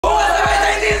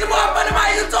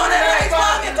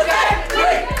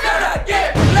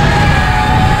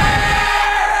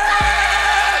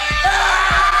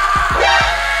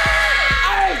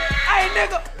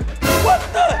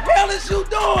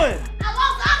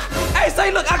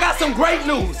Hey, look, I got some great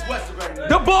news. What's the great news?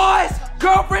 The boys,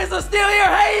 girlfriends are still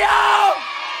here. Hey, y'all.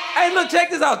 Hey, look, check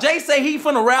this out. Jay say he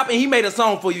finna rap and he made a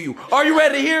song for you. Are you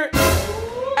ready to hear it?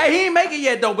 Hey, he ain't make it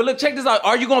yet, though, but look, check this out.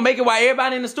 Are you gonna make it while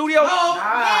everybody in the studio?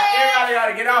 Nah, everybody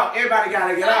gotta get out. Everybody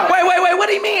gotta get out. Wait, what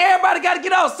do you mean everybody gotta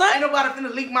get out, son? Ain't nobody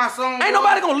finna leak my song. Ain't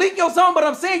nobody gonna leak your song, but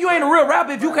I'm saying you ain't a real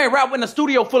rapper if you can't rap in a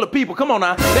studio full of people. Come on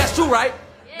now. That's true, right?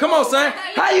 Come on, son.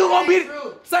 How you gonna be,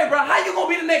 say, bro, how you gonna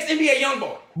be the next NBA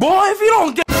YoungBoy? Boy, if you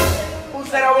don't get... Who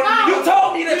said I wanna be? You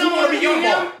told me that you wanna be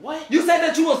YoungBoy. What? You said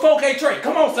that you was 4K Trey.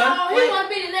 Come on, son. No, he wanna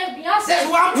be the next Beyonce. That's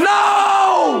who I'm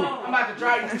No! I'm about to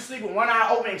drive you to sleep with one eye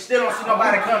open and still don't see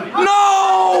nobody coming.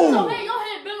 No! So, hey, your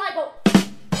head been like a...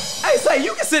 Hey, say,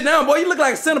 you can sit down, boy. You look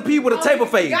like a centipede with a taper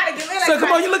face. So,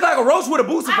 come on, you look like a roach with a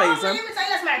booster face, son. Let me tell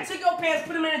you this, man. Took your pants,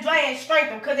 put them in the dryer, and straighten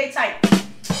them, because they tight.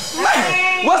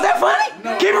 Man, was that funny?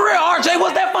 No. Keep it real, RJ.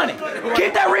 Was that funny?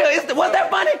 Keep that real. Was that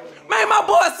funny? Man, my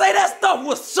boy say that stuff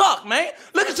would suck, man.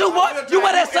 Look at you, boy. You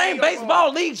wear that same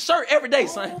baseball league shirt every day,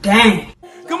 son. Dang.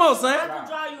 Come on, son.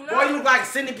 Boy, you look like a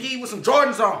centipede with some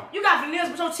Jordans on. You got veneers,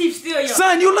 but your teeth still young.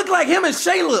 Son, you look like him and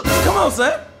Shay Lips. Come on,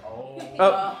 son.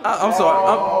 I'm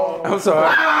sorry. I'm sorry.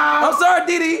 I'm sorry,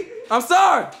 Diddy. I'm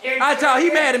sorry. All right, y'all. He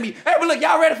mad at me. Hey, but look,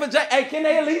 y'all ready for Jay? Hey, can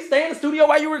they at least stay in the studio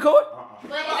while you record?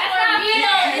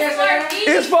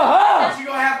 It's for her. You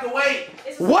gonna have to wait.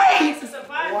 Wait.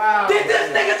 Wow. Did this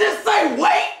nigga just say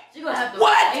wait? You gonna have to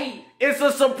What? wait. It's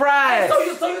a surprise. So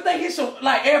you think he should,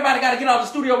 like, everybody got to get out of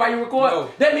the studio while you record?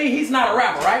 No. That means he's not a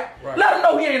rapper, right? Let him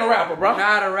know he ain't a rapper, bro.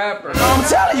 Not a rapper. I'm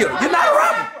telling you, you're not a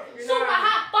rapper. Super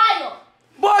hot fire.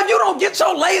 Boy, you don't get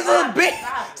your laser big.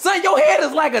 Son, your head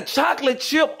is like a chocolate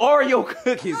chip Oreo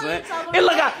cookie, son. It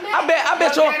look, I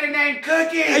bet your daddy named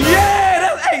Cookie. Yeah,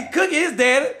 that's, hey, Cookie is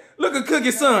daddy. Look at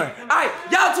Cookie's son. All right,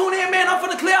 y'all tune in, man. I'm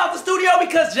finna clear out the studio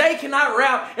because Jay cannot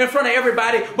rap in front of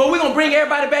everybody, but we're gonna bring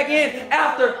everybody back in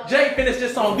after Jay finishes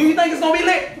this song. Do you think it's gonna be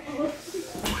lit?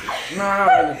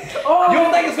 Nah. You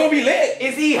don't think it's gonna be lit?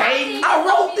 Is he hating? I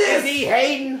wrote this. Is he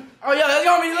hating? Oh yeah, it's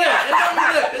gonna be lit. It's gonna be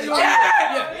lit. It's gonna be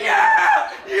Yeah.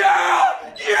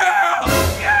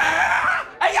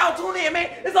 Hey, y'all tune in, man.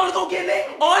 It's only gonna get lit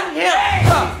on him.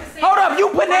 Hold up, you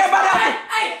putting everybody out there.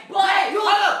 Hey, boy, hold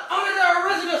up. Only the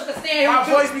originals can stand here. My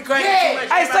voice be crazy too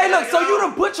much. Hey, say, look, so you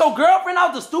done put your girlfriend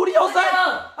out the studio, son?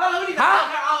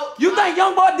 Huh? You think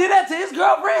YoungBoy did that to his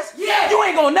girlfriends? Yeah. You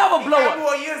ain't gonna never blow up. 5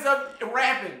 more years of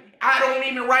rapping. I don't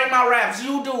even write my raps.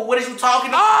 You do. What is you talking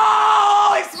about?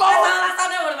 Oh, exposed. That's all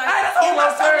that was about. Hey, that's all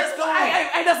I saw that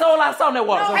was. Hey, that's all I saw that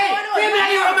was. Hey,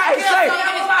 say,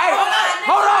 hey,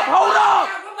 hold up.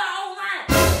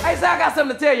 Hey, say, I got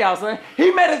something to tell y'all, son. He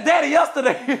met his daddy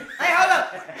yesterday. Hey, hold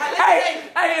up.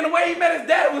 Hey, and the way he met his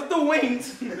daddy was through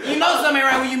Wings. You know something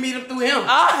right when you meet him through him.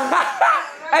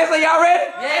 Hey, so y'all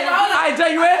ready? Yeah. All right,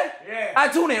 Jay, you ready? Yeah. I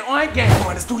tune in on game. Go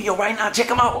in the studio right now. Check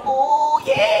him out. Oh,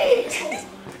 yeah.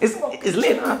 It's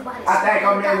lit, huh? I think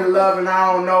I'm into love and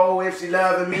I don't know if she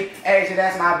loving me. Actually,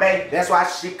 that's my baby. That's why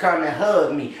she come and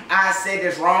hug me. I said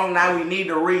this wrong. Now we need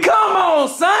to read. Come on,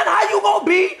 son. How you gonna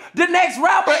be the next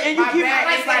rapper and you keep...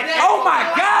 Oh, my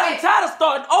God. I'm tired of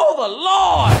starting over.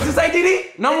 Lord. What you say,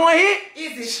 DD? Number one hit?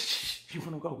 Easy. You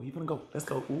finna go. Let's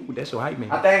go. Ooh, that's your hype,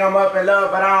 man. I think I'm up in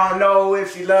love, but I don't know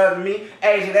if she loving me.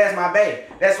 Asia, that's my baby.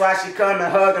 That's why she come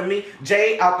and hugging me.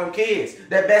 Jay out them kids.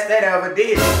 The best that ever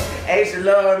did. Asia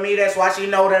love me. That's why she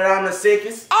know that I'm the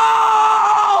sickest.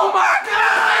 Oh, my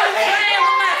God.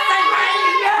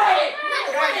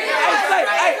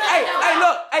 Hey,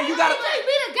 look. Hey, you gotta... Be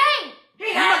the game.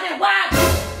 He has it wide.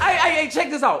 Hey, check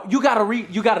this out. You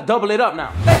gotta double it up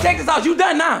now. Hey, check this out. You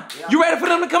done now. Yeah. You ready for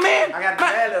them to come in? I got the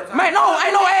ad-libs. Man, no,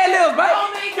 ain't no ad-libs, baby.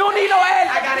 You don't need no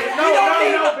ad-libs. I got it.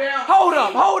 Hold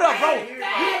up, bro.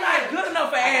 You're not good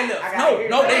enough for ad-libs.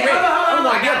 No, they ready. I'm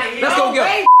gonna get them. Let's go get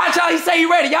them. Watch y'all, he say he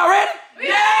ready. Y'all ready?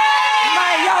 Yeah.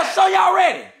 Man, y'all show y'all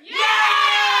ready.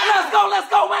 Yeah. Let's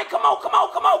go, man. Come on.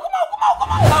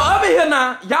 Now, over here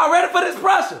now. Y'all ready for this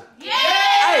pressure? Yeah.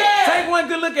 Hey, take one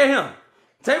good look at him.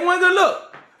 Take one good look.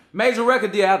 Major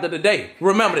record deal after the day.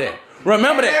 Remember that. Hey,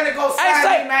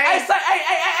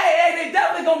 they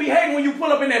definitely gonna be hating when you pull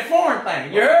up in that foreign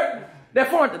thing. You heard? That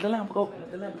foreign, the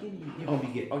Lamborghini, you're gonna be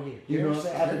getting. Oh yeah. You know what I'm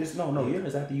saying? After this, no,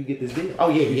 yours after you get this deal. Oh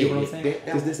yeah, you know what I'm saying?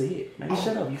 Cause this a hit. Man,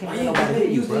 shut up. You can't let nobody hit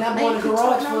you, bro. I'm going to the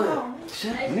garage for it.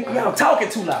 Shut up, nigga. Y'all talking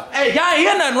too loud. Hey, y'all ain't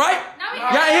hear nothing, right?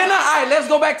 Y'all ain't hear nothing? All right, let's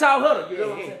go back to our huddle. You know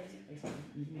what I'm saying?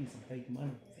 You need some fake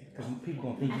money. Cause people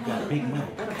gonna think you got big money.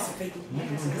 That's a fake money.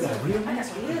 You got real money.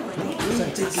 That's real money.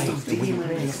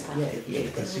 Yeah,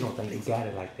 because she don't think you got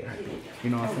it like that. You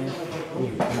know what I'm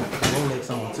saying?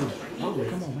 Rolex on too. Oh,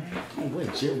 come on, man. You don't wear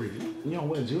jewelry. You don't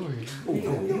wear jewelry. Oh,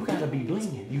 you gotta be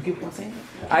blinging. You get what I'm saying?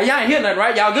 Alright, y'all ain't hear nothing,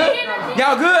 right? Y'all good?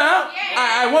 Y'all good, huh?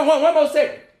 Alright, one more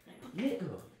second. Nigga,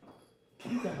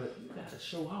 you gotta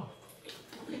show off.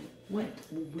 What?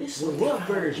 This is what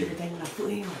version? Everything when I put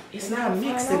in. It's not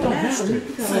mixed. It don't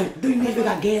matter. Do you even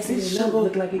got gas in your Lambo?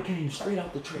 Look like it came straight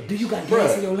off the trash. Do you got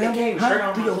gas in your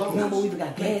Lambo? Do your Lambo even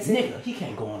got gas in it? Nigga, he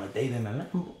can't go on a date in a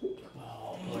Lambo.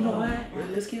 You know why?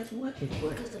 Let's guess what?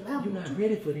 You're not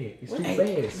ready for that. It's too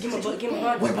fast. Give me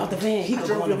what about the van? He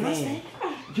drove your Mustang.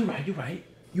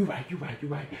 You right.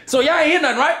 So y'all ain't hear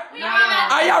nothing, right?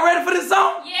 Are y'all ready for this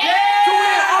song? Yeah. So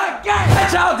we're on a game.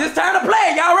 Let y'all this time to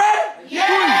play. Y'all ready?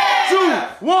 Yeah. 3,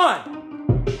 2, 1.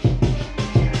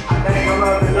 I think I'm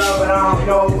up in love, but I don't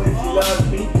know if she loves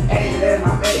me. Hey, that's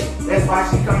my baby. That's why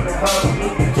she come and hug me.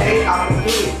 Jay, I'm the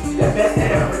kid. The best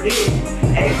that ever did.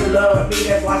 Hey, she love me.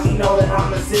 That's why she know that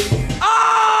I'm the sickest.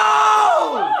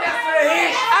 Oh! That's a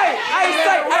hit.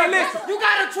 Hey, listen. You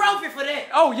got a trophy for that.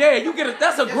 Oh yeah, you get it.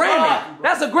 That's a Grammy.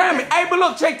 That's a Grammy. Hey, but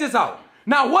look, check this out.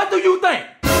 Now, what do you think?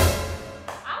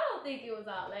 I don't think it was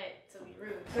all that, to be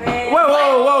rude.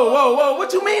 Whoa.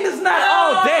 What you mean it's not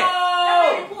all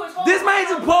that? This man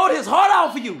just poured his heart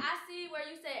out for you. I see where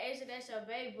you said, Asia, that's your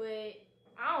baby, but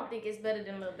I don't think it's better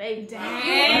than Lil Baby.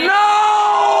 Damn.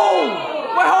 No!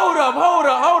 Wait, hold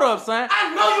up, son.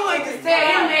 I know you ain't just tell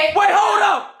him that. Wait, hold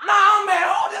up. Nah, man,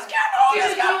 hold this camera.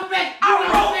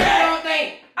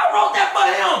 I wrote that for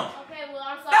him. Okay, well,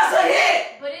 I'm sorry. That's a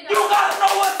hit. But it You gotta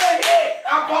know what's a hit.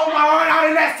 I poured my heart out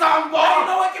in that song, boy. You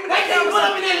know what? Give me that camera.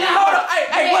 Hold up.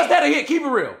 Hey, what's that a hit? Keep it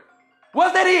real.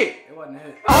 What's that a hit? It wasn't a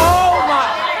hit. Oh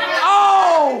my.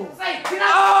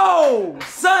 Oh,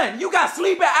 son, you got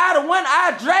sleeping out of one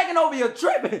eye, dragging over your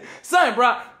tripping. Son,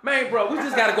 bro, we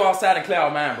just gotta go outside and clear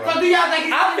our mind, bro. So do y'all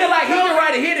think I feel like he can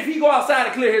write a hit if he go outside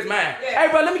and clear his mind. Yeah.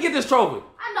 Hey, bro, let me get this trophy.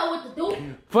 I know what to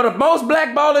do. For the most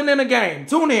blackballing in the game.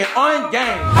 Tune in on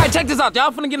game. Hey, check this out.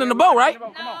 Y'all finna get in the boat, right?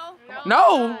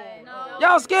 No.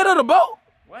 Y'all scared of the boat?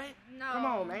 Come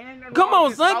on, man. Come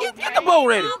on, son. Get the boat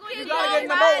ready. You gonna ride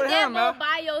that boat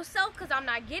by yourself, cause I'm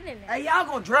not getting it. Hey, y'all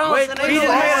gonna drown.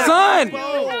 Son. Look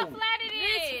how flat it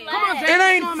is. It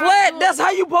ain't flat. That's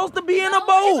how you supposed to be in a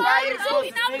boat.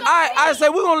 I say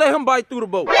we're gonna let him bite through the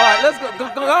boat. All right, let's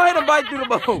go ahead and bite through the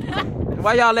boat.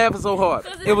 Why y'all laughing so hard?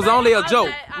 It was only a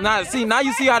joke. Now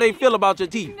you see how they feel about your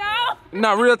teeth.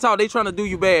 Now, real talk, they trying to do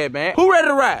you bad, man. Who ready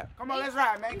to ride? Come on, let's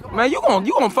ride, man. Come on. Man, you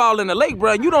gonna fall in the lake,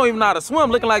 bro. You don't even know how to swim,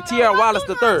 looking like Tierra Wallace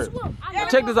III.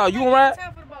 Check this out. You gonna ride?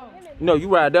 No, you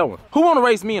ride that one. Who wanna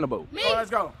race me in the boat? Me. Oh, let's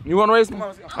go. You wanna race me?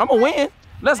 I'm gonna win.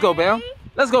 Let's go, Bam.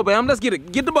 Let's go, Bam. Let's get it.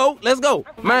 Get the boat. Let's go.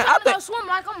 Man, I think swim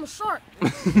like I'm a shark.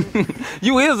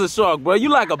 you is a shark, bro. You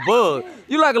like a bug.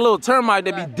 You like a little termite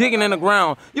that be digging in the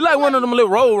ground. You like one of them little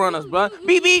road runners, bro.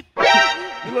 Beep beep.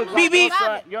 Beep beep.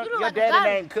 Your daddy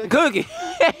name Cookie. Cookie.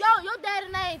 Your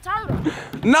daddy name Turtle.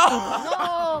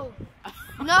 No.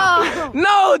 No.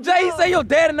 No, Jay, say your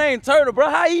daddy name Turtle, bro.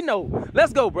 How he know?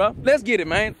 Let's go, bro. Let's get it,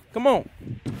 man. Come on.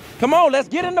 Come on, let's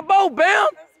get in the boat, Bam.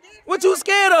 What you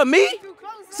scared of, me?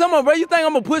 Come on, bro. You think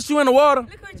I'm gonna push you in the water?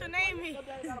 Look what your name is.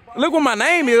 Look what my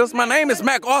name is. My name is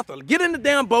MacArthur. Get in the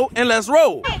damn boat and let's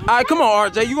roll. All right, come on,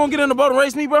 RJ. You gonna get in the boat and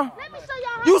race me, bro? Let me show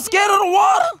y'all. You scared of the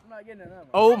water?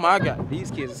 Oh my God,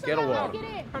 these kids are scared of water.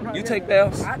 You take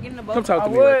bells. Come talk to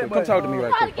me right quick. Come talk to me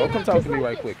right quick. Oh, come talk to me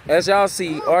right quick. As y'all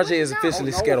see, RJ is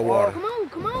officially scared of water.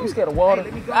 Come on. You scared of water?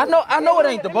 I know it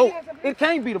ain't the boat. It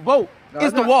can't be the boat.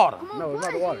 It's the water. No, it's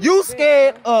not the water. You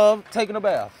scared of taking a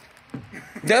bath.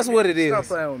 That's what it is. Stop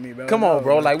playing with me, bro. Come on,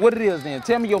 bro. Like, what it is then?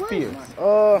 Tell me your fears.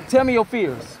 Tell me your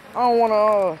fears. I don't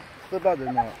wanna flip out this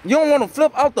now. You don't want to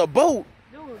flip out the boat?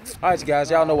 All right,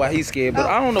 guys, y'all know why he's scared, but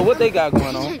I don't know what they got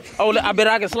going on. Oh, I bet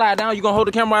I can slide down. You gonna hold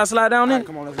the camera and slide down then?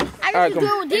 Come on, let's go. I used to do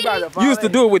it with Didi. You used to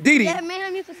do it with Didi. Yeah, man, I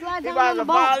used to slide down on the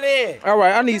boat. All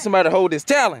right, I need somebody to hold this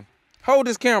talent. Hold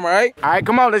this camera, all right? All right,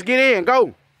 come on, let's get in.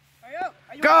 Go.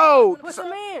 Go. Put some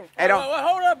in. Hey, don't.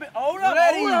 Hold up.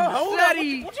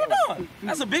 What you doing?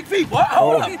 That's a big feet, boy.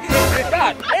 Hold up.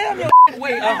 God damn, your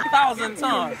weight 1,000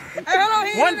 tons. Hey, hold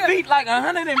on. 1 feet like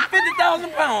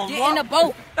 150,000 pounds. Get in the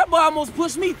boat. That boy almost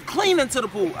pushed me clean into the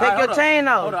pool. Take your chain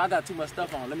off. Hold on, I got too much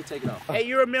stuff on. Let me take it off. Hey,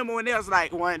 you remember when there was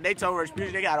like when they told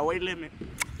Respucia they got a weight limit?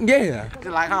 Yeah. Just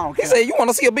like, I don't He care. said, you want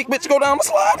to see a big bitch go down the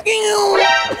slide?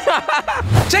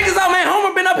 Check this out, man.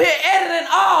 Homer been up here editing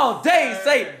all day.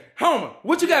 Say, Homer,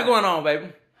 what you got going on, baby?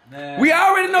 Nah, we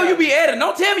already know you be editing.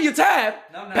 Don't tell me you're tired.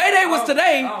 Payday was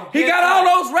today. He got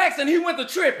all those racks and he went to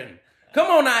tripping. Come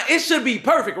on now, it should be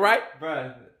perfect, right?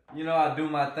 Bruh, you know I do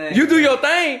my thing. You do your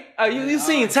thing. You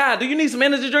seem tired. Do you need some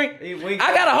energy drink?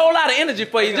 I got a whole lot of energy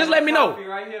for you. Just let me know.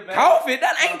 Right here, coffee?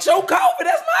 That ain't your coffee.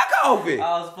 That's my coffee.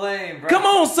 I was playing, bro. Come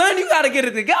on, son. You got to get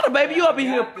it together, baby. You up in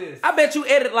here. I bet you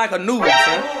edit like a noodle,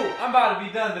 son. I'm about to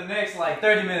be done the next like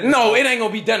 30 minutes. No, it ain't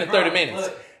going to be done in 30 minutes.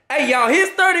 Look. Hey, y'all, his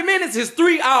 30 minutes is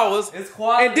 3 hours. It's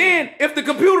quality. And then if the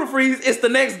computer freeze, it's the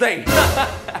next day.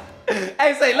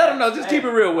 Hey, say, let him know. Just keep it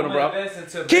real with him, bro.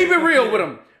 Keep it real with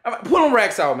him. Pull them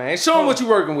racks out, man. Show him what you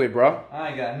working with, bro. I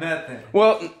ain't got nothing.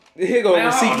 Well, here go the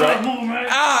receipt, bro.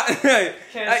 I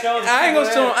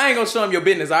ain't gonna show him your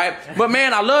business, all right? But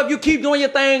man, I love you. Keep doing your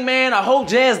thing, man. I hope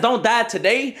Jazz don't die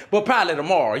today, but probably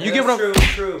tomorrow. You give them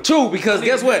true, because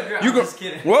guess what? You go.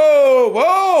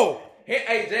 Whoa.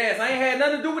 Hey, Jazz, I ain't had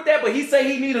nothing to do with that, but he say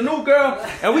he need a new girl,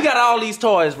 and we got all these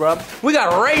toys, bro. We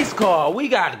got a race car, we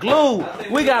got glue,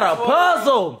 we got a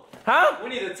puzzle, huh? We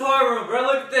need a toy room, bro.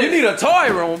 Look at this. You need a toy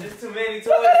room? There's too many toys.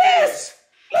 Look at this.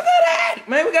 Look at that.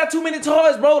 Man, we got too many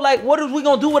toys, bro. Like, what are we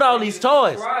gonna do with all these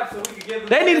toys?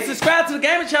 They need to subscribe to the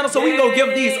gaming channel so we can go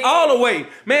give these all away.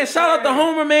 Man, shout out to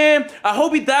Homer, man. I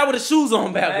hope he died with his shoes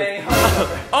on backwards.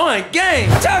 On game.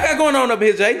 What y'all got going on up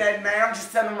here, Jay? Man, I'm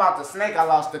just telling about the snake I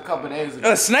lost a couple days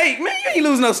ago. A snake? Man, you ain't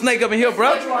losing no snake up in here,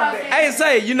 bro. Hey,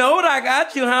 say, you know what I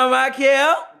got you, huh,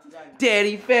 Mykel?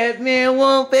 Daddy fat man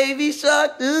want baby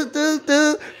shark,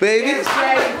 baby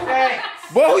shark.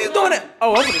 Boy, who you doing that?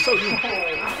 Oh, I'm gonna show you.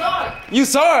 You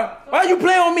saw her? Why you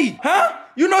playing on me? Huh?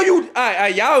 You know you,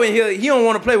 y'all in here, he don't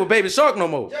want to play with baby shark no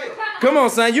more. Come on,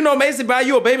 son. You know Macei buy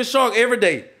you a baby shark every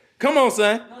day. Come on,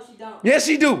 son. No, she don't. Yes,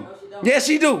 she do. Yes,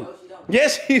 she do.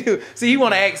 Yes, he do. See, he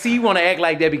wanna act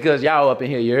like that because y'all up in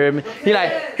here, you heard me? He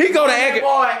go to act.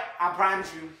 Boy, I promise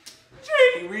you.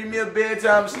 He read me a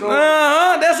bedtime story.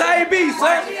 That's how he be,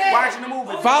 son. Watching the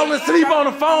movie. Falling asleep on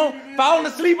the phone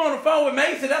with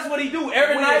Macei. That's what he do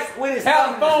every night.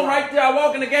 Have the phone right there. I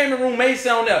walk in the gaming room,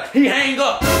 Macei on there. He hang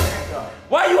up.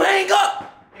 Why you hang up?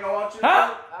 You don't want you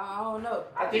huh? I don't know.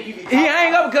 I think he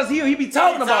hang up because he be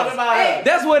talking about it. Hey.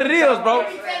 That's what it is, bro.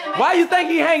 Why you think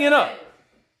he hanging up?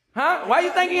 Huh? Why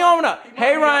you think he on up?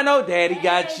 Hey, Rhino, Daddy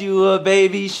got you a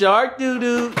baby shark,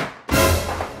 doo-doo.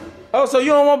 Oh, so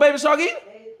you don't want baby shark either?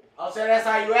 Oh, so that's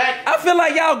how you act? I feel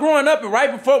like y'all growing up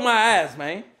right before my eyes,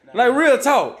 man. Like real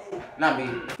talk. Not me.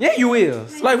 Yeah, you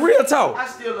is. Like real talk. I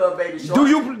still love baby shark.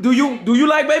 Do you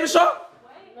like baby shark?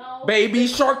 No. Baby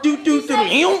shark,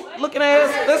 looking ass.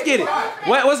 Let's get it.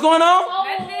 What's going on?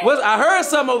 I heard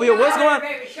something over here. What's going on?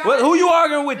 Who you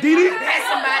arguing with, Didi? That's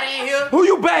somebody in here. Who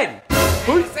you batting?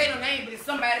 Who you say no name, but it's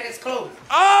somebody that's close.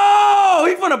 Oh,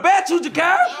 he finna bat you,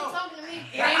 Jakar.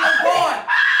 It ain't no boy.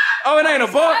 Oh, it ain't a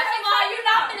boy. First of all, you're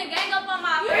not finna gang up on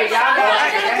my Hey, y'all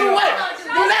Do what?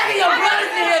 You letting your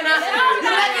brothers in here now. You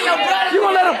letting your brothers. You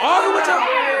gonna let him argue with you?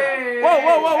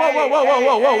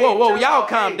 Whoa. Y'all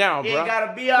calm down, bro.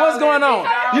 What's going on?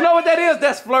 You know what that is?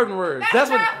 That's flirting words.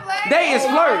 That's what they is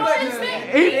flirting.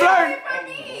 He flirting.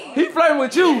 He flirting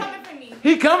with you.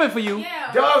 He coming for you.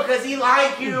 Duh, cause he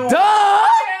like you. Duh.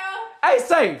 Hey,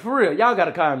 say, for real, y'all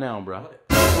gotta calm down, bro.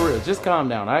 For real, just calm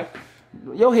down, all right?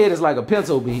 Your head is like a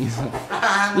pencil bean.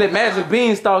 Let Magic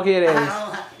Beanstalk head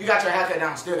ass. You got your haircut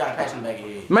down, still got a patch in the back of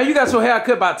your head. Man, you got your hair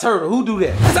cut by Turtle. Who do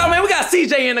that? So, man, we got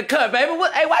CJ in the cut, baby.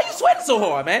 Hey, why you sweating so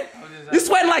hard, man? You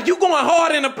sweating like you going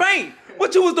hard in the paint.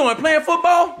 What you was doing? Playing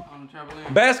football?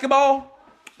 Basketball?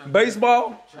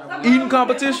 Baseball? Eating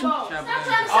competition? He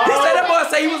said that boy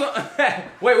say he was on...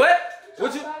 Wait, what?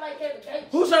 What you?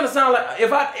 Who's trying to sound like?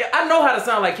 If I know how to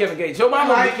sound like Kevin Gates. Your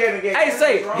mama. Like Kevin Gates. Hey,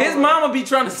 say his mama be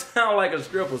trying to sound like a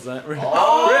stripper, son.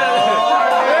 Oh. Really?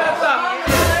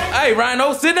 Hey,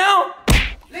 Rhino, sit down.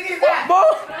 Boy,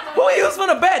 who he was from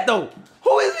the back though?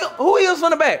 Who he was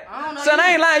from the back? Son,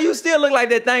 I ain't lying. You still look like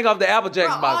that thing off the Apple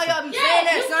Jacks box. All y'all be saying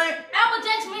that, son. Apple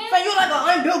Jacks, man. So you like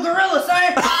an unbuilt gorilla,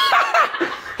 son.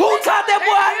 Who taught that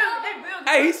boy?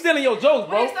 Hey, he's stealing your jokes,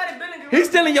 bro. He's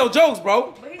stealing your jokes,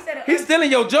 bro. He's stealing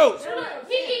your jokes.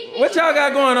 What y'all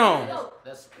got going on?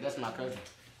 That's my cousin.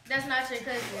 That's not your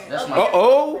cousin. That's my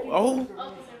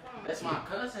That's my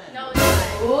cousin. No, it's not.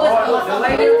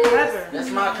 That's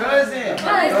my cousin.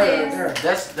 What is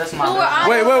this? That's my cousin.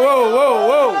 Wait,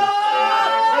 whoa.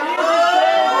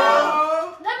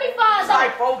 Let me find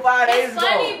Like out. 4-5 days It's ago.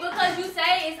 funny because you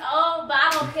say it's old, but I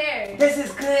don't care. This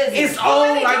is cousin. It's You old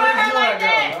really like doing her this like girl,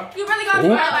 that? You really gonna do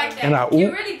her like that? And I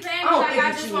You really playing me like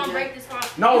I just want to break this phone?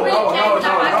 No.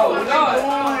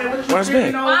 What's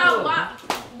that?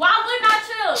 Why wouldn't I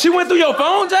chill? She went through your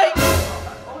phone, Jay?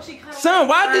 Son,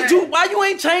 why you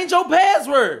ain't change your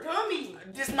password?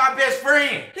 This is my best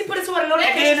friend. He put it to another.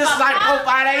 And then this is like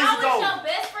 4-5 days How ago. is your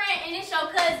best friend and it's your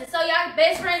cousin? So y'all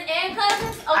best friends and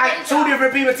cousins? Okay, Like, 2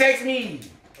 different people text me.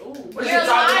 What you You're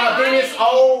talking about? lying. Then it's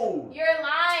old. You're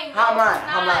lying. How No, much? it's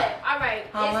How not. much? All right.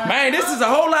 It's Man, this is a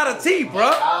whole lot of tea,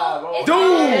 bro. It's Dude,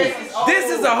 old.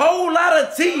 this is a whole lot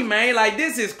of tea, man. Like,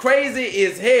 this is crazy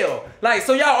as hell. Like,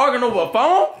 so y'all arguing over a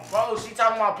phone? Bro, she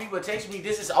talking about people text me.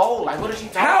 This is old. Like, what is she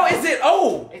talking How about? is it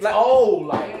old? It's old.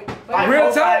 Like real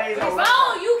 4-5 talk? days ago. Bro,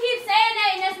 you keep saying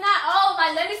that and that's not old.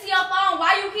 Like, let me see your phone.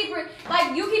 Why you keep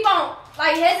on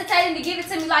hesitating to give it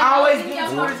to me? Like, I always give give me your you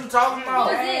phone. what is you talking Who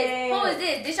about? is this? Who is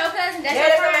this? This your cousin? That's Yeah, your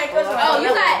that's my friend? cousin. Oh, you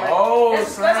got. Oh, All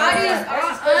son. these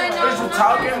What is you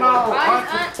talking about?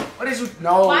 What is you?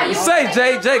 No. Why you- Say,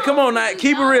 Jay, come on now.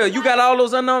 Keep it real. You got all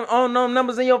those unknown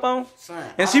numbers in your phone? Son,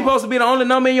 And she supposed to be the only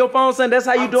number in your phone, son? That's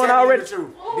how you I'm doing telling already? the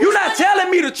truth. You not telling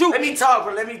me the truth. Let me talk,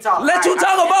 bro. Let me talk. Let you Alright,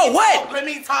 talk about what? Let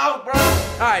me talk, bro.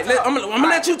 All right, I'm gonna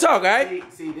let you talk, all right?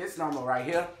 See this number right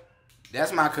here?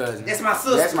 That's my cousin. That's my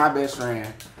sister. That's my best friend.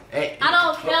 Hey, I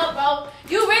don't care, bro.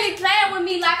 You really playing with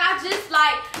me like I just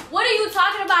like. What are you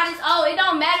talking about? It's old. It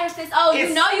don't matter if it's old. You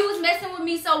It's- know you was messing with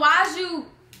me, so why's you?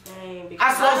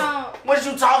 I supposed. What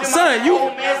you talking Son, about? you-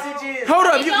 Old messages. Hold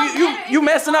up, It don't matter you if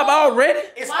messing up it's old. already?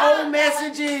 It's Why? old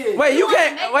messages. Wait, you You wanna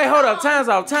can't. make Wait, it hold up. old.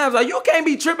 Time's out. You can't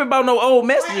be tripping about no old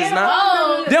messages now.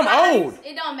 Oh, Them old.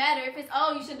 It don't matter if it's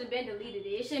old. You should have been deleted it.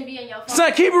 It shouldn't be in your phone.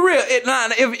 Son, keep it real.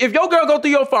 If your girl go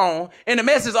through your phone and the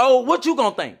message old, what you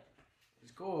gonna think?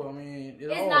 It's cool. I mean,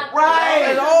 it's It's old. not Right,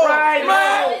 It's old. not-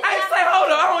 Man, it's I not- say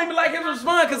hold up. I don't even like him to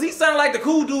respond because he sound like the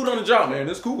cool dude on the job. Man,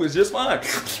 this cool is just fine.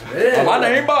 My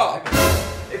name Bob.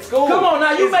 It's cool. Come on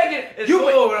now, you make it. it's You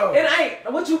cool, bro. It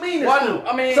ain't. What you mean? It's What? cool?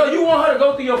 I mean- so you want her to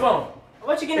go through your phone?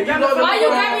 What you getting? If you go to Why you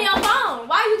phone- grabbing your phone?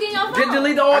 Why you getting your phone? Just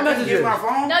delete the I old can messages. get my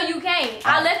phone. No, you can't.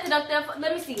 I left it up there.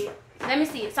 Let me see it. Let me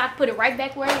see it. So I can put it right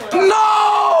back where it was.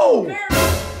 No. Let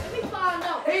me find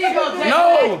out. Here you go, Jay.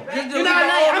 No. Just delete You know, the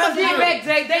I'm old gonna get messages. back,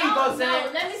 Jay. There you No, go, no, son.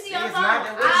 let me see your It's phone. not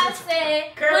that I way. said,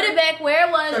 put it back where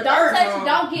it was. The Don't third touch it. phone.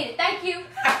 Don't get it. Thank you.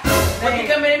 What you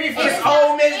coming at me for? It's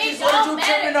old It messages. What don't you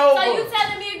matter. tripping So over? you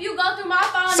telling me if you go through my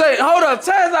phone? Say, hold up,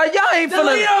 times out. Y'all ain't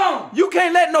Delete finna. 'em. You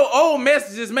can't let no old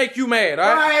messages make you mad,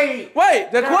 all right? Right.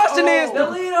 Wait, the question is, old.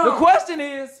 Delete 'em. the question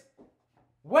is,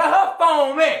 where her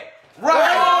phone at?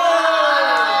 Right.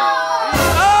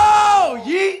 Oh,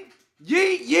 yeet.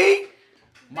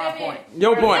 My point.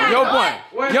 Your point. You're Your not point.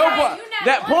 going- Your You're point. not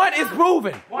That going point through- is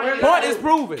proven. Point is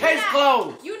proven. Case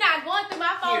closed. You not going through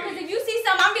my phone because if you see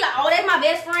something, I'm be like, oh, that's my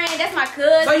best friend, that's my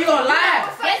cousin. So you gonna lie?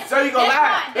 So you gonna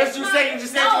lie? fine, That's you fine. say. You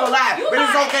just said No, you gonna lie. you But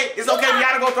it's lied. okay. It's You okay. We lied.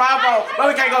 gotta go through our phone. But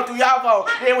we can't go through y'all phone.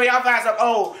 Then when y'all find something, I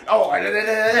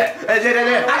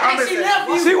think she left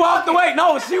you. She walked away.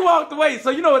 No, she walked away. So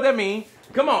you know what that means.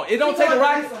 Come on, it don't take a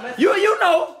rocket. You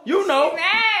know.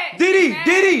 Mad.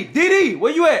 Diddy,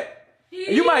 where you at?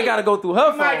 You might gotta go through her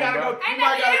You phone, might gotta bro. go. You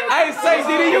might gotta go. Hey, say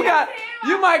Diddy,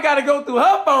 you might gotta go through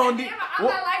her phone. I'm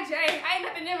not like Jay. I ain't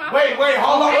nothing in my Wait,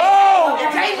 hold on. Oh!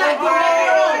 If Jay it's like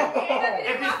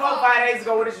 4-5 days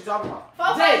ago, what is you talking about?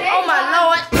 Oh my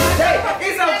lord. Hey,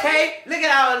 it's okay. Look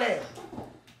at all that.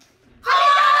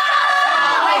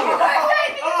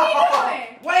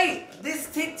 Wait, this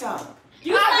TikTok.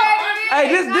 You so Hey,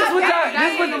 this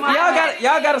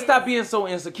y'all gotta stop being so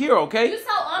insecure, okay? You so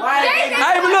Why unfair.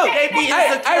 Hey, but look, They be hey,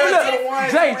 insecure but to look, the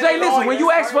ones Jay, who ain't listen. When you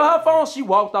loyal. asked for her phone, she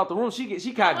walked out the room. She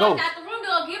can't go. Walked out the room to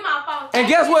go get my phone. And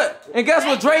guess what?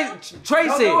 Trey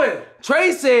Don't do said. it.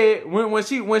 Trey said when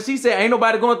she said ain't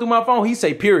nobody going through my phone, he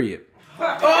say period.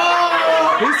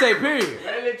 He say period.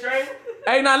 Really, Trey?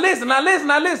 Hey, now listen.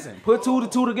 Put two to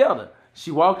two together. She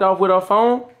walked off with her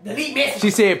phone. Delete message. She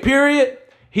said period.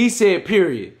 He said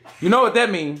period. You know what that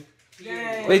means?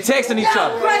 They texting each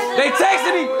other. They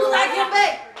texting each. You like him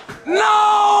back?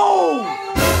 No.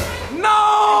 You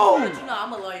know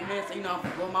I'm a lawyer, man, so you know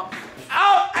I'm going my.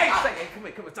 Oh, hey, come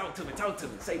here, talk to me.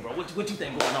 Say, bro, what you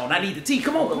think going on? I need the tea.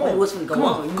 Come on. What's finna go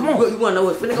on? Come on. You wanna know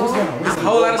what's finna go on? There's a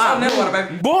whole lot of something that water,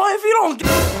 baby. Boy, if you don't get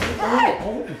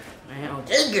Man, on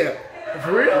this girl.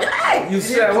 for real, Yeah. you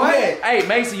said what? Hey,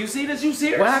 Macei, you see this? You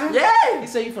serious? What happened? Yeah. He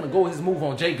said you finna go with his move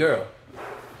on J Girl.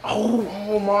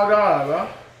 Oh my God, bro.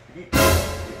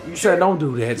 You said don't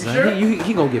do that, son.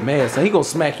 He gonna get mad, son. He gonna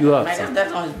smack you up, Man, son.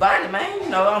 that's on his body, man. You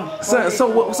know, I'm.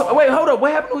 So wait, hold up.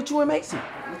 What happened with you and Macei?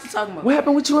 What you talking about? What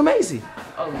happened with you and Macei?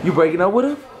 Oh, You breaking up with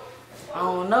her? I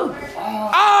don't know.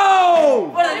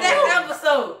 Oh! For the next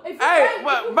episode. Hey,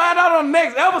 find out on the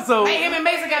next episode. Hey, him and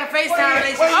Mason got a FaceTime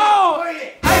relationship. Oh!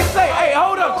 Hey,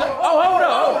 hold up.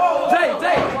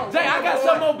 Jay, I got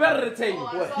something more better to tell you.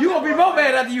 You gonna be more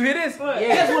mad after you hear this?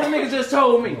 Guess what a nigga just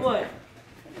told me? What?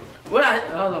 What?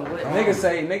 Hold on. What? Niggas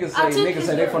say they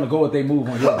finna go with they move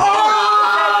on you. Oh!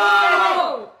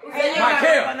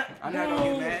 Mykel, I'm not gonna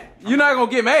get mad. you not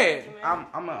gonna get mad, I'm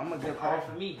gonna just call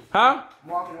for me. huh? I'm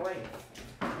walking away.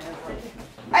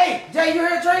 Hey, Jay, you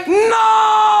heard Drake?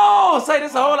 No! Say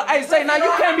this a whole lot. Hey, say now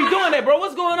you can't be doing that, bro.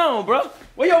 What's going on, bro?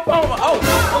 Where your phone? Oh,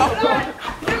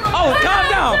 calm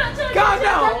down. Calm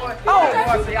down. Oh,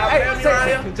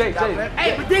 hey, Jay.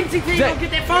 Hey, but didn't you gonna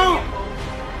get that phone?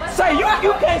 Say you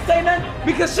can't say nothing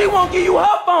because she won't give you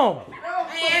her phone.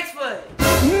 I ain't asked for it.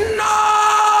 No!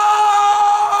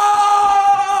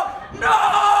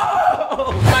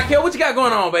 Mykel, what you got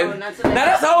going on, baby? Now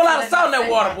that's a whole lot of salt in that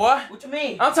water, boy. What you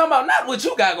mean? I'm talking about not what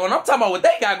you got going on. I'm talking about what they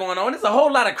got going on. There's a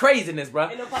whole lot of craziness, bro.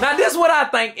 Now this is what I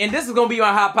think, and this is gonna be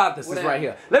my hypothesis right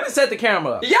here. Let me set the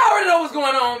camera up. Y'all already know what's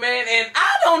going on, man, and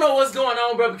I don't know what's going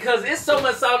on, bro, because it's so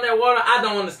much salt in that water. I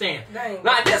don't understand.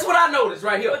 Now this is what I noticed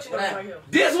right here.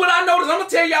 This is what I noticed. I'm gonna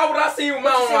tell y'all what I seen with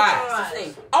my own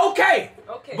eyes. Okay.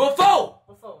 Before.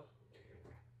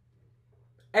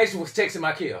 Actually was texting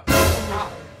Mykel.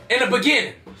 In the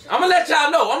beginning. I'm gonna let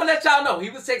y'all know. He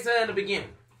was texting her in the beginning.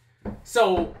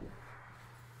 So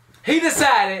he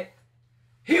decided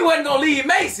he wasn't gonna leave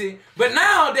Macei, but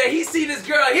now that he see this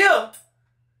girl here,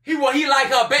 he like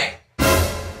her back.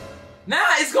 Now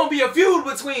it's gonna be a feud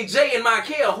between Jay and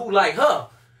Mykel who like her.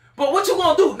 But what you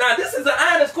gonna do? Now this is an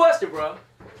honest question, bro.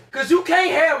 Cause you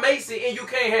can't have Macei and you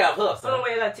can't have her. So the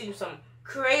way I gotta teach you something.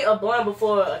 Create a bond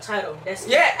before a title. That's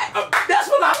what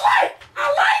I like. I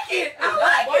like it.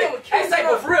 Hey, say,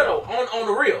 but for real though, on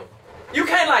the real, you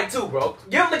can't like two, bro.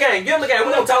 Give him the game. We're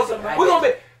gonna talk some.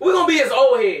 We're gonna be his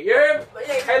old head. You heard me?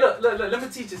 Hey, look. Let me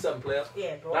teach you something, player.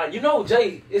 Yeah, bro. Now you know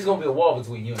Jay. It's gonna be a war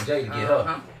between you and Jay to get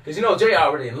her, cause you know Jay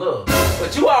already in love,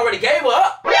 but you already gave her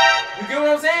up. You get what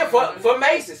I'm saying? For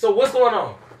Macei. So what's going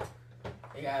on?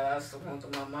 Yeah, that's going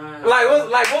through my mind.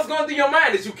 What's going through your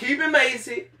mind? Is you keeping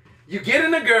Macei? You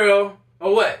getting a girl,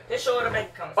 or what? Just show her the bank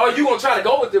account. Or you gonna try to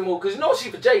go with the move? Cause you know she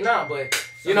for Jay now, but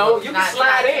you know you can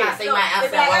slide in. I say my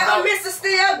answer. I'm Mr.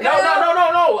 Still. No.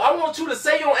 I want you to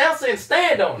say your answer and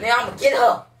stand on it. Now I'm gonna get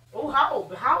her. Oh, how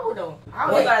though?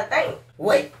 How you gotta think?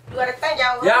 Wait. You gotta think,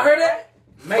 y'all. Y'all heard that?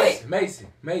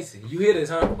 Macei, you hear this,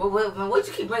 huh? What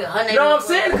you keep bringing her name? You know what I'm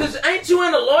saying? Cause ain't you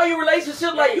in a loyal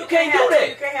relationship? Like you can't do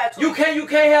that. You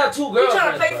can't have two girls. He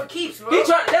trying to play for keeps, bro.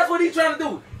 That's what he's trying to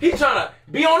do. He's trying to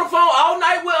be on the phone all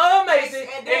night with Macei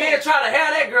and then try to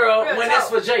have that girl when it's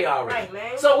for Jay already. Right,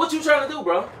 man. So what you trying to do,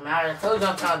 bro? I already told you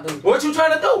I'm trying to do. What you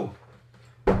trying to do?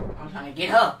 I'm trying to get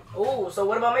her. Oh, so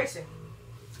what about Macei?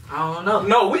 I don't know.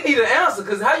 No, we need an answer,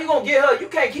 because how you going to get her? You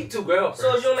can't keep two girls.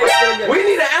 So you Macei. We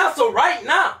need an answer right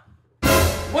now.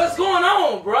 What's going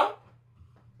on, bro?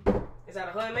 Is that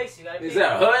a her and Macei? Is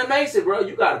that her and Macei, bro?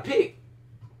 You got to pick.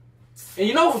 And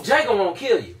you know who Jay gonna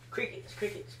kill you. Crickets.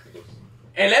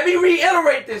 And let me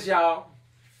reiterate this, y'all.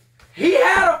 He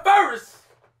had her first,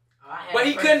 but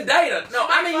he couldn't date her. No,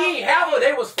 I mean, he ain't have her.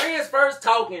 They was friends first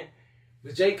talking.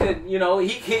 But Jay couldn't, you know,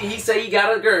 he say he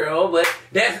got a girl, but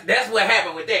that's what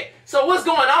happened with that. So what's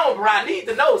going on, bro? I need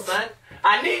to know, son.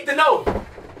 I need to know. So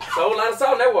a whole lot of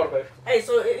salt in that water, baby. Hey,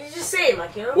 so you just say it,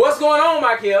 Mykel. What's going on,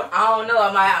 Mykel? I don't know.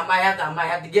 I might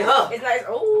have to get her. It's nice.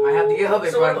 Oh, I might have to get her,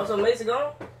 baby. So Macei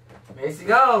gone? Macei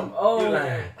gone. Oh, You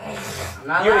lying. I'm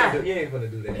not lying. You ain't gonna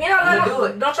do that. He not I'm gonna gonna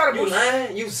do it. Don't try to You push.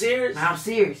 lying? You serious? Nah, I'm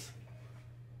serious.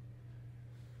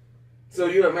 So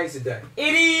you and Macei done.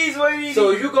 It is what it is.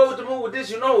 So if you go with the move with this,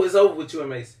 you know it's over with you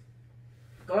and Macei.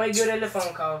 Go ahead and give that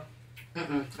phone call.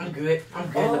 I'm good. I'm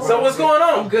good. Oh. LeBron. So what's going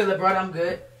on? I'm good, LeBron. I'm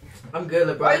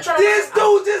good, Why you LeBron. trying to? This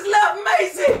dude just left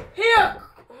Macei. Here.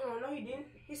 Oh, no, he didn't.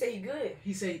 He said he good.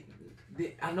 He say,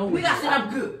 I know We what got he, said I'm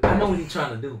good. I know what he's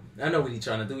trying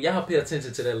to do. Y'all pay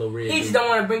attention to that little red He dude. just don't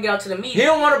want to bring y'all to the He meeting.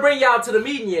 don't want to bring y'all to the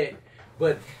meeting yet.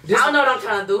 But this I don't know what I'm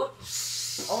trying to do.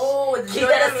 Oh, Keep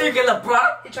that a secret,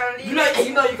 LeBron. He trying to leave.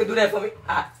 You know you can do that for me.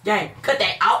 Gang, cut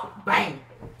that out. Bang.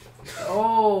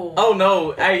 Oh. Oh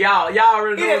no. Hey y'all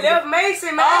already He know. done left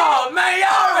Macei, man. Oh man,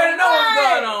 y'all already know what's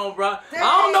Dang. going on, bro.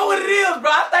 I don't know what it is,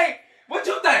 bro. I think. What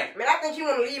you think? Man, I think you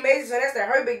want to leave Macei, so that's that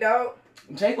hurt big dog.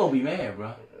 Jay gonna be mad,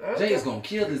 bro. Jay is gonna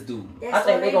kill this dude. That's I think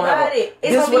why they they gonna have got a. it.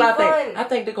 It's This is gonna what be I fun. think. I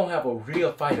think they're gonna have a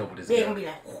real fight over this. Yeah, girl. gonna be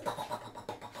like.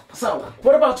 So,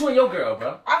 what about you and your girl,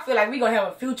 bro? I feel like we gonna have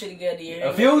a future together here.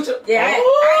 A future? Yeah, I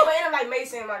Ooh. ain't gonna end up like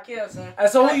Macei and Mykel, son.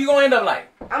 So who you gonna end up like?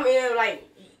 I'm in like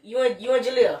you and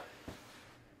Jaleel.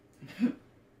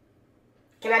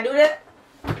 Can I do that?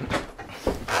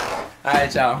 All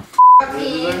right, y'all.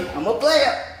 I'm a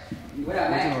player. What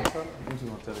you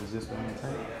gonna tell us this one?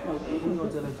 What you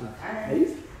gonna tell us?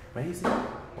 Macei?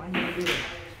 Why you gonna do that?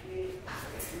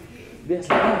 that's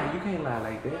like, you can't lie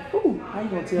like that. Ooh, how you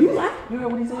gonna tell me? You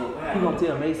heard what he said? He gonna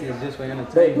tell Macei it's just for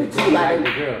entertainment. But you like like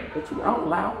the girl. But you, I don't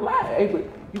lie. Hey, but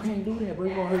you can't do that, bro.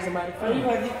 You gonna hurt somebody's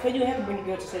feelings. For you have to bring the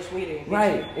girl to social media.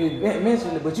 Right,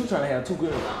 mention it, but you trying to have 2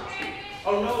 girls.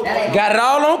 Oh no. Got it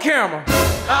all on camera.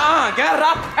 Got it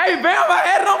all. Hey, Bam, I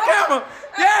had it on camera.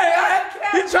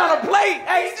 Yeah, he trying to play.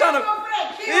 Hey,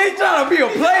 he trying to be a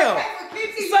player.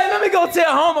 Say, let me go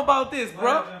tell home about this,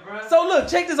 bro. So look,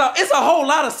 check this out. It's a whole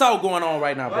lot of salt going on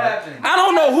right now, bro. I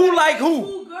don't know who like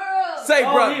who. Say,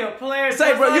 bro. He a player.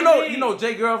 Say, bro. Like You know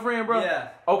Jay girlfriend, bro. Yeah.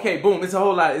 Okay, boom. It's a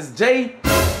whole lot. It's Jay.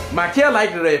 Mykel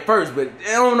liked it at first, but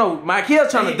I don't know. Mykel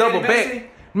trying to double back.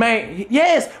 Man,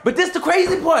 yes, but this the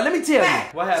crazy part. Let me tell you.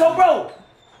 What happened? So, bro.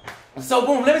 So,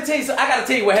 boom. Let me tell you. I gotta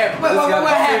tell you what happened.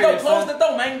 What happened? Go close the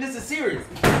door, man. This is serious.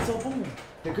 So, boom.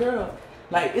 The girl.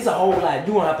 Like, it's a whole lot.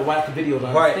 You won't have to watch the video to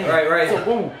understand. Right. So,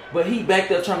 boom. But he back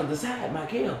there trying to decide,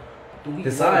 Mykel. Do we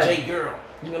decide Jay girl?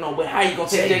 You know, but how you gonna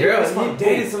say Jay girl? He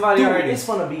dated somebody already. It's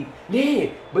gonna be,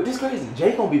 yeah. But this crazy.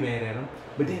 Jay gonna be mad at him.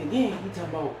 But then again, he talking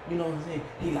about, you know what I'm saying?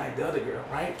 He like the other girl,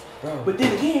 right? Bro. But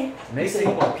then again, he said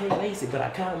he gonna play Macei, but I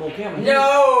caught him on camera.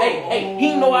 No. Hey, he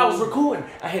didn't know I was recording.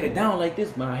 I had it down like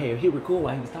this, man. I had hit record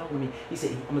while he was talking to me. He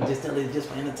said, I'm gonna just tell it just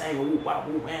for entertainment. Whoop, wop,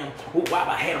 whoop, bam. Whoop, wop.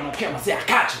 I had him on camera. I said, I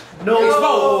caught you.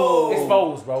 No.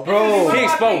 Exposed, bro. He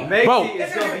exposed. Bro.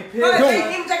 It's gonna be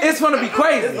pissed. It's gonna be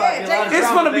crazy. It's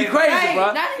gonna be crazy,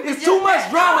 bro. It's too much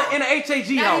drama in the HAG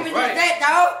Not house. even just that,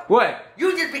 dog. What?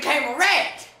 You just became a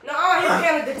rat. No, he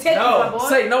became a detective, my boy.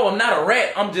 Say no, I'm not a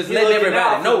rat. I'm just letting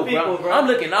everybody know, bro. I'm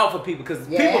looking out for people because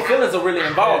people's feelings are really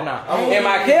involved now. And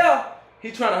Mykel,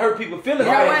 he trying to hurt people's feelings.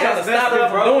 Right. Trying to stop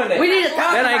him from doing that. We need to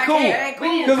talk. That ain't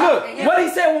cool. Because look, what he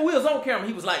said when we was on camera,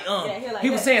 he was like, he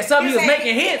was saying something, he was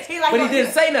making hints, but he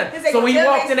didn't say nothing. So when he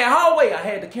walked in that hallway, I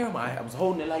had the camera, I was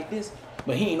holding it like this,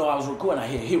 but he didn't know I was recording. I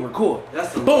hit record.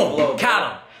 Boom,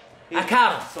 caught him. I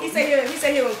caught him. He said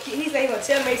he gonna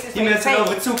tell Macei. He messing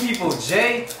over 2 people.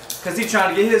 Jay, cause he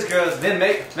trying to get his girls. Then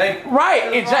make right.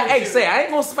 And Jay, hey, say I ain't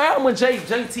gonna smile when Jay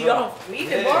tee off. Me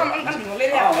too, bro. I'm just gonna let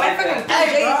it happen.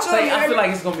 I feel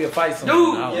like it's gonna be a fight soon.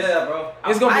 Dude, yeah, bro.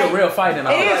 It's gonna be a real fight in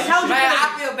our It is. house. Man,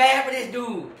 I feel bad for this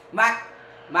dude.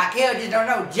 Mykel just don't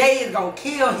know. Jay is gonna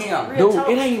kill him. Dude,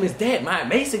 it ain't even that.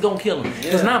 Macei gonna kill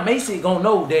him. Cause now Macei gonna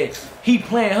know that he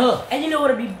playing her. And you know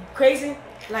what'd be crazy?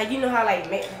 Like, you know how, if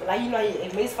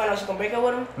Macei find out she gonna break up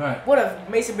with him? Right. What if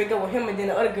Macei break up with him and then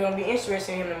the other girl be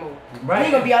interested in him no more? Right.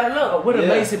 He gonna be out of love. What if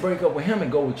Macei break up with him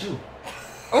and go with you?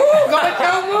 Ooh, gonna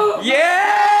come move.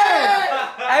 Yeah!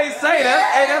 Hey, say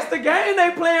that. Hey, that's the game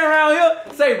they playing around here.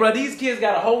 Say, bro, these kids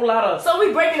got a whole lot of. So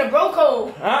we breaking the bro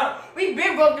code. Huh? We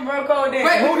been broke the bro code then.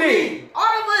 Wait, Who did? All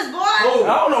of us, boy. I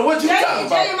don't know what you talking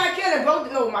about. Jay and Mykel broke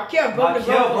the Mykel broke the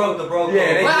bro Mykel code. broke the bro code.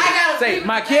 Yeah, they Well, I gotta say see-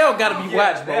 Mykel gotta be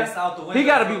watched, that's out the bro. window. He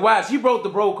gotta be watched. He broke the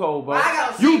bro code, bro. I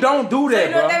gotta You see- don't do So that,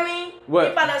 you know bro. what that mean? What?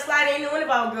 He found out sliding in the window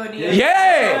about girl did.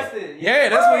 Yeah, Trusted. yeah,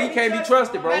 that's why he can't be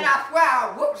trusted, bro. Man, I swear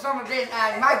I'll whoop some of this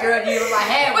out of my girl deal like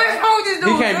half. What's wrong with this dude?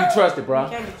 He can't be trusted, bro.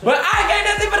 can't be trusted. But I ain't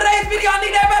that's it for today's video. I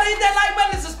need everybody to hit that like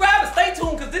button and subscribe and stay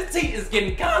tuned because this tea is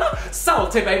getting kinda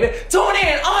salty, baby. Tune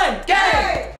in on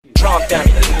gang.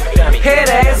 Head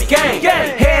ass gang,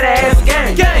 head ass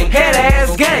gang, head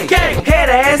ass gang, head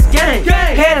ass gang,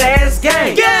 head ass gang,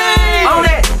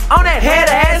 on that head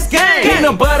ass gang.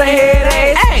 Peanut butter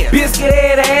head ass, biscuit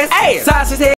head ass, sausage head.